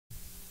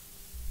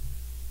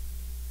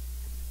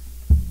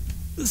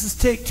This is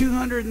take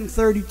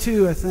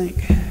 232, I think.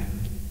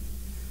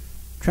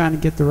 Trying to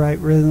get the right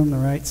rhythm, the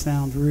right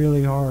sounds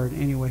really hard.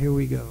 Anyway, here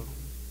we go.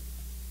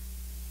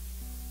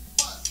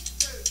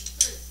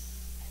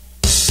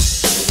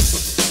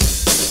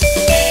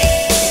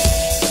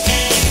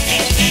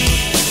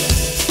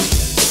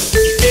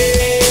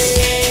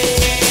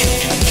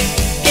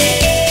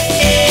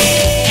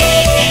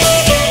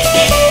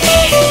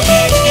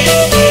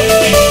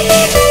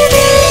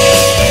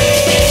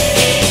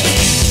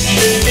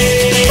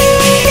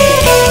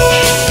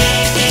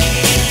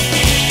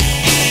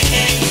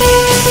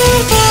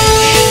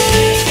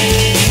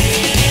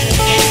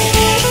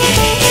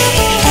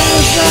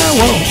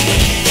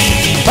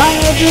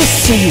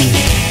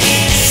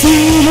 See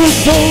the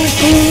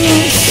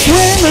dolphins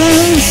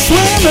swimming,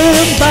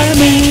 swimming by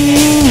me.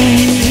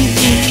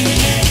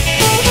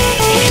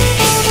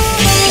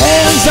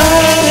 As I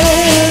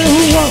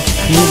walk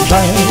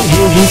by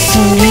the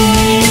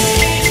sea,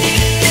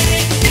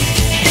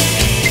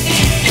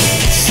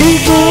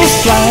 seagulls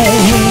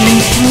flying,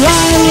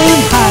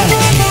 flying high,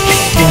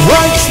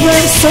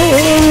 watchmen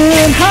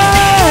soaring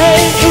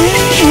high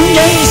in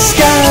the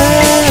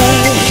sky.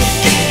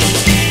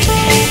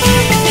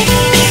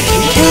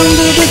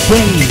 The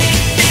rain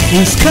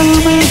is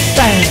coming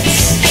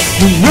fast,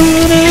 the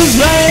moon is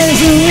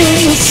rising,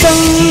 the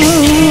sun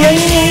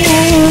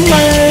rays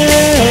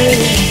light.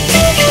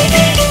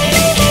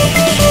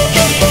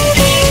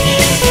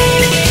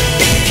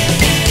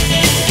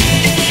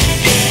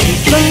 The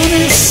plane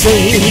is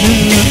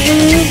sailing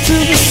into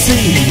the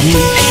sea,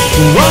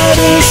 what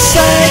a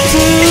sight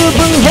to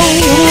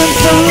behold in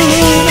front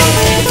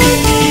of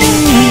me.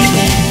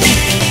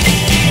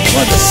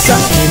 What a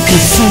sight to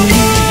see.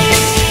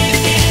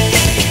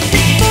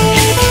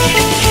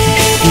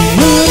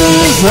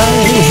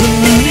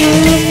 Rising in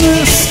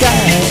the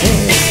sky,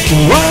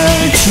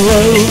 white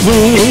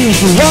rovers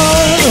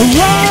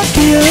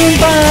rocking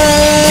by.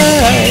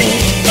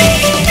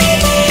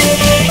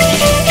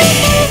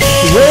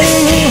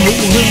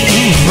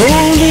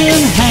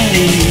 Holding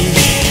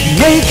hands,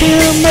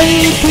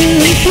 making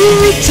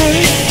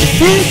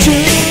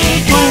future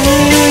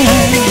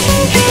plans.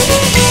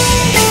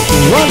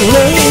 What a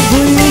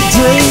lovely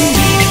day.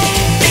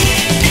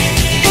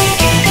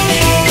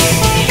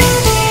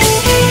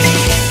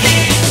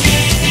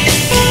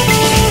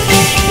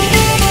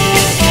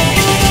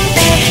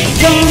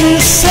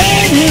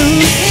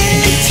 Sailing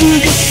into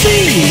the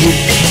sea,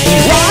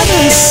 what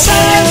a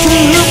sight to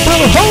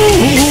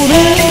behold!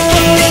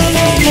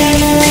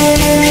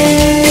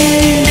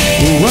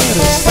 What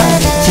a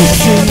sight to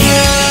see!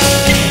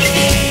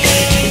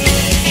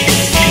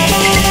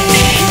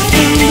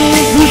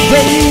 The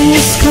day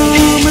is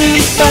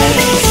coming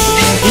fast,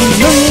 the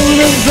moon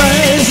is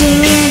rising,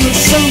 the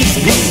sun's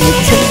gonna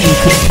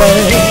take a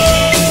pass.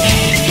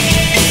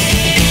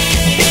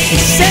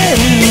 Set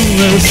in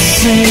the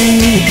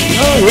sea,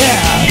 oh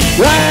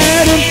yeah,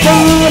 right in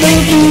front of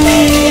me.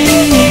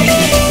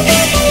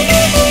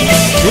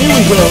 Here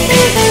we go.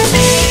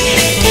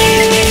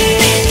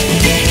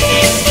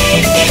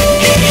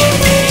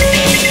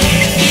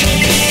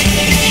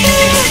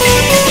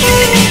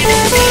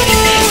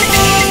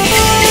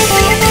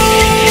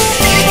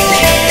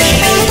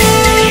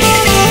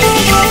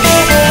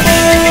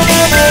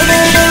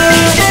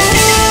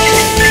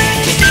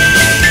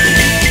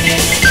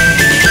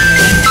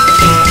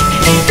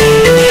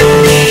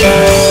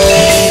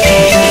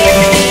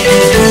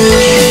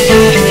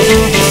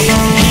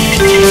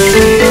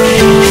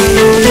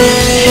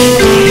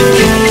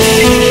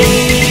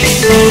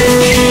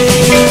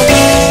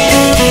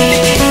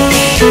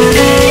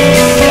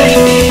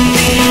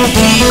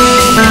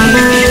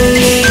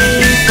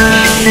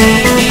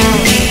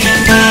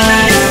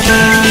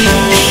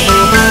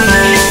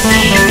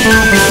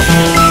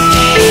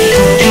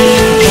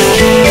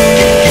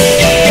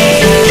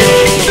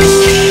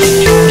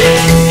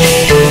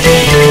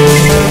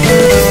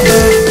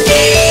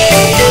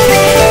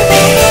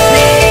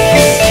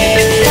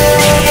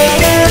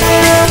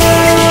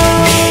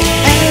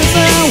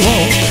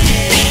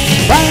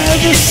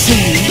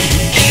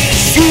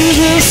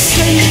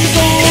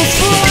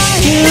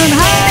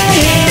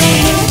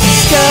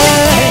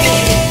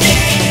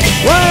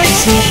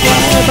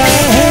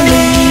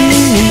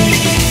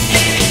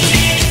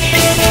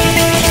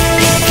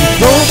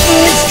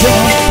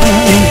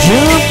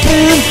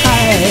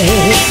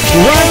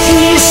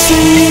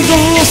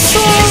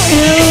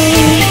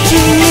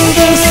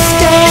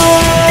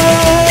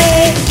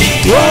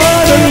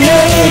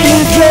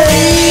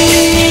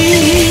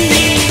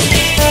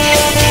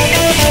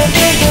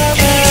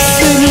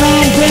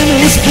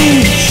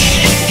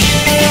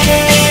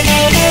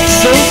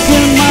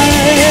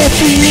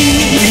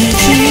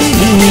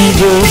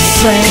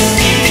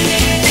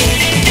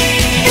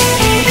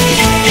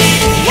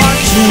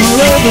 Watching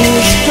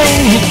lovers go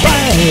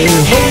by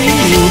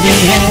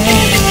holding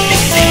hands.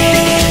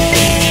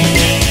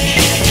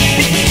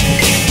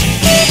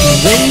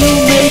 They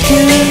make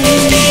a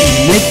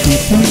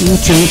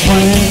future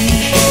plan.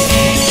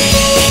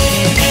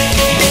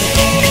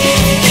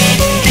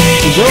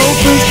 Go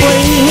dolphins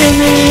playing in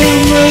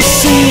the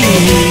sea.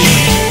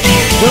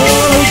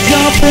 They're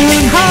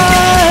jumping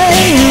high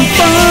in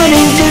front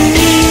of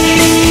me.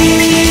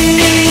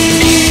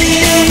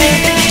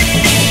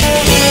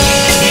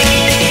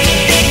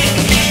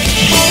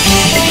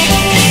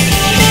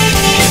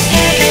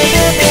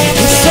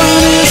 The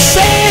sun is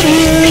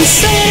setting,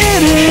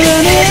 setting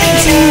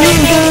into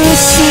the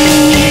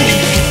sea.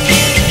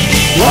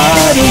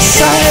 What a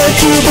sight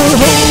to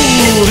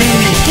behold in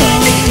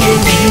front of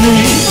me.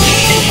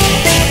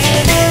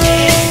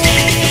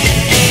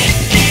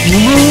 The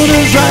moon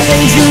is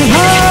rising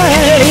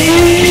high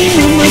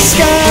in the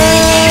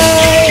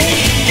sky,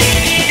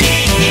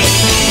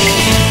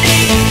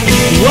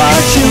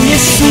 watching the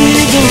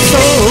seagulls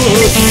soar,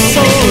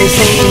 soar,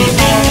 soar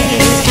high.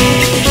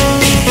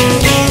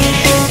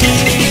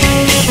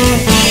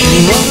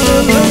 What a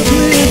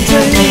lovely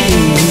day.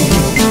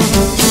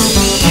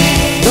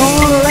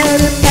 Don't let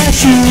it pass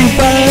you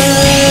by.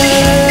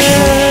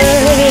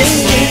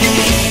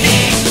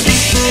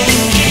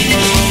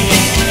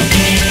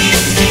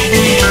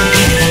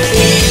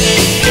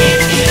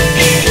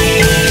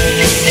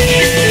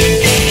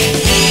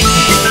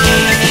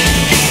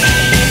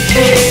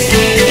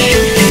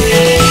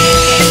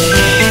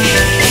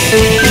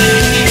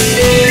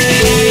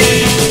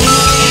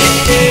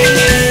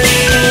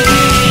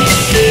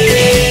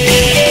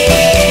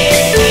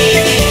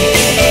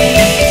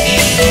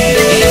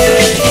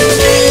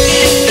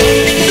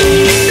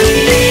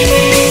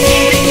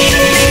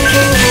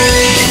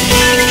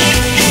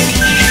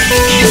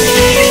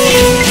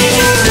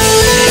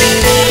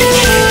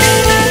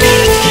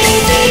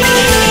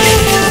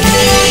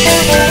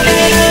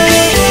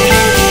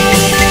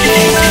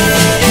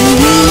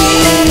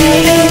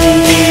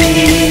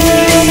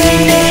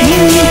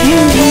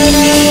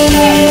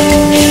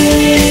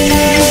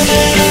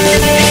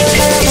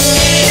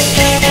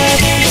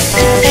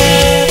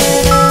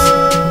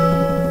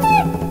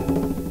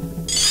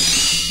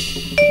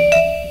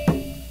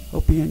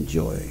 Hope you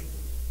enjoy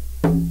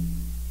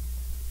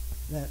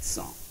that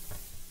song.